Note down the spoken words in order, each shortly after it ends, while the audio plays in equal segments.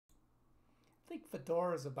think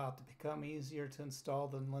Fedora is about to become easier to install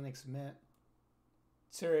than Linux Mint.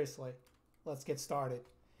 Seriously, let's get started.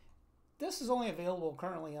 This is only available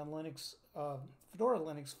currently on Linux, Fedora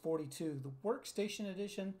Linux 42, the Workstation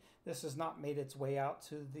edition. This has not made its way out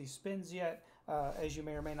to the spins yet. As you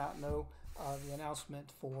may or may not know, the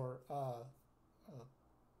announcement for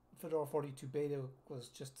Fedora 42 beta was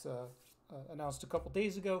just announced a couple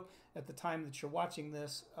days ago at the time that you're watching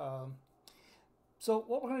this. So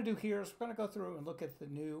what we're going to do here is we're going to go through and look at the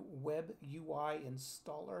new WebUI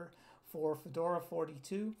installer for Fedora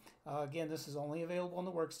 42. Again, this is only available on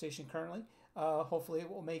the Workstation currently. Hopefully it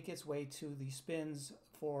will make its way to the spins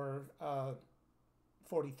for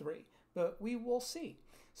 43, but we will see.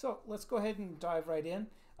 So let's go ahead and dive right in.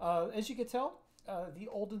 As you can tell, the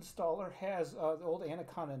old installer has, the old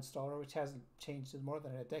Anaconda installer, which hasn't changed in more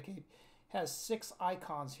than a decade, has 6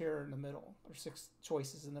 icons here in the middle, or 6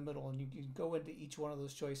 choices in the middle, and you can go into each one of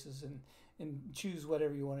those choices and choose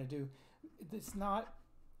whatever you want to do. It's not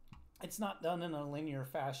done in a linear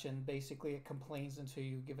fashion. Basically, it complains until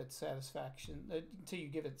you give it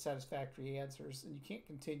satisfactory answers, and you can't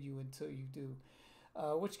continue until you do,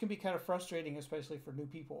 which can be kind of frustrating, especially for new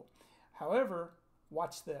people. However,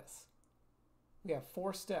 watch this. We have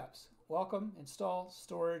 4 steps: welcome, install,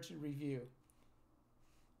 storage, and review.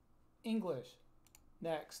 English.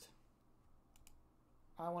 Next.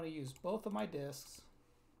 I want to use both of my disks.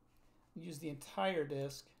 Use the entire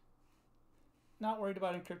disk. Not worried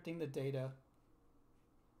about encrypting the data.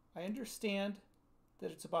 I understand that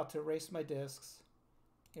it's about to erase my disks.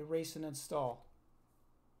 Erase and install.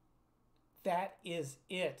 That is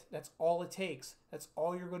it. That's all it takes. That's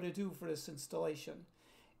all you're going to do for this installation.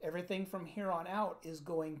 Everything from here on out is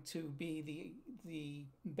going to be the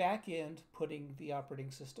back end putting the operating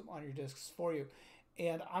system on your disks for you.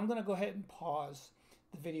 And I'm going to go ahead and pause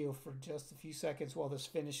the video for just a few seconds while this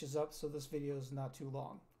finishes up, so this video is not too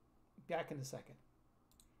long. Back in a second.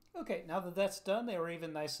 Okay, now that that's done, they were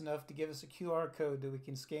even nice enough to give us a QR code that we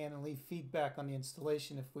can scan and leave feedback on the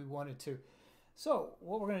installation if we wanted to. So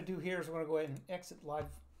what we're going to do here is we're going to go ahead and exit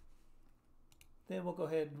live. Then we'll go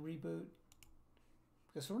ahead and reboot,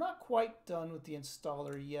 because we're not quite done with the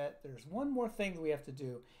installer yet. There's one more thing that we have to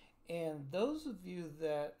do, and those of you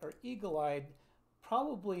that are eagle-eyed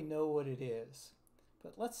probably know what it is.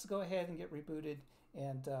 But let's go ahead and get rebooted,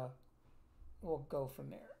 and we'll go from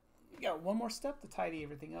there. We got one more step to tidy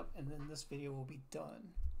everything up, and then this video will be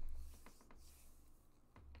done.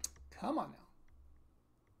 Come on now.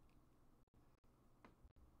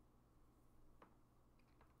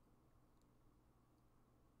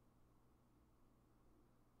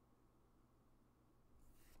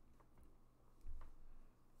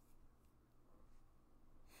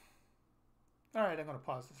 All right, I'm going to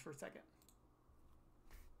pause this for a second.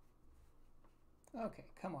 Okay,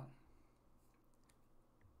 come on.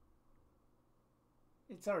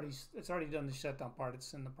 It's already done the shutdown part.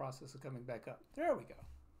 It's in the process of coming back up. There we go.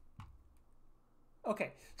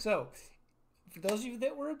 Okay, so for those of you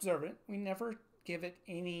that were observant, we never give it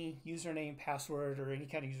any username, password, or any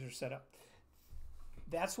kind of user setup.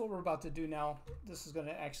 That's what we're about to do now. This is going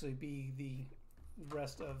to actually be the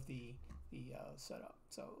rest of the setup.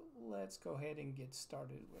 So let's go ahead and get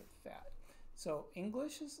started with that. So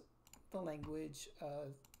English is the language.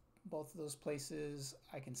 Both of those places,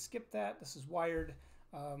 I can skip that. This is wired.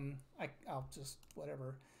 I'll just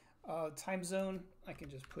whatever. Time zone, I can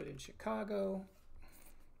just put in Chicago,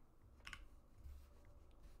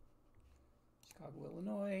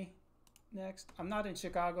 Illinois. Next, I'm not in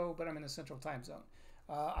Chicago, but I'm in the central time zone.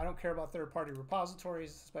 I don't care about third-party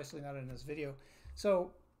repositories, especially not in this video.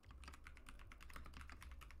 So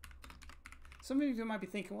some of you might be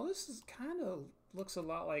thinking, well, this is kind of looks a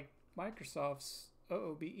lot like Microsoft's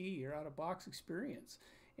OOBE, or out-of-box experience.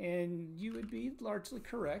 And you would be largely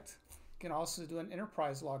correct. You can also do an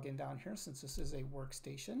enterprise login down here, since this is a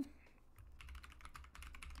workstation.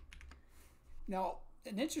 Now,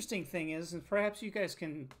 an interesting thing is, and perhaps you guys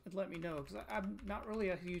can let me know, because I'm not really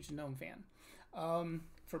a huge GNOME fan,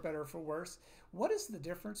 for better or for worse. What is the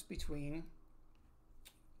difference between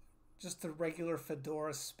just the regular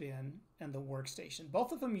Fedora spin and the workstation?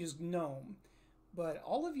 Both of them use GNOME, but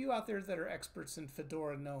all of you out there that are experts in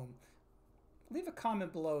Fedora GNOME, leave a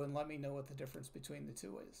comment below and let me know what the difference between the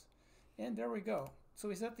two is. And there we go. So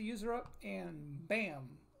we set the user up, and bam,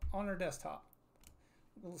 on our desktop.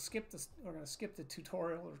 We'll skip this. We're going to skip the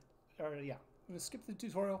tutorial, or yeah, we're going to skip the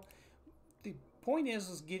tutorial. The point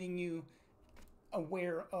is getting you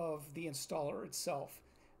aware of the installer itself.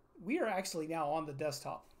 We are actually now on the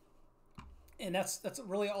desktop, and that's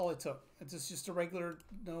really all it took. It's just a regular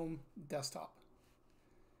GNOME desktop.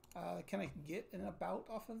 Can I get an about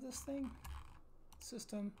off of this thing?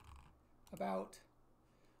 system, about,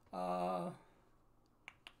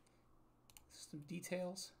 system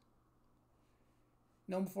details.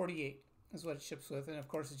 GNOME 48 is what it ships with, and of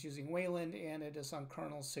course it's using Wayland, and it is on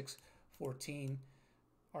kernel 6.14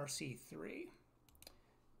 RC3.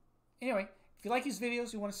 Anyway, if you like these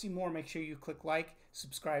videos, you want to see more, make sure you click like,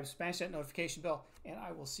 subscribe, smash that notification bell, and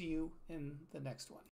I will see you in the next one.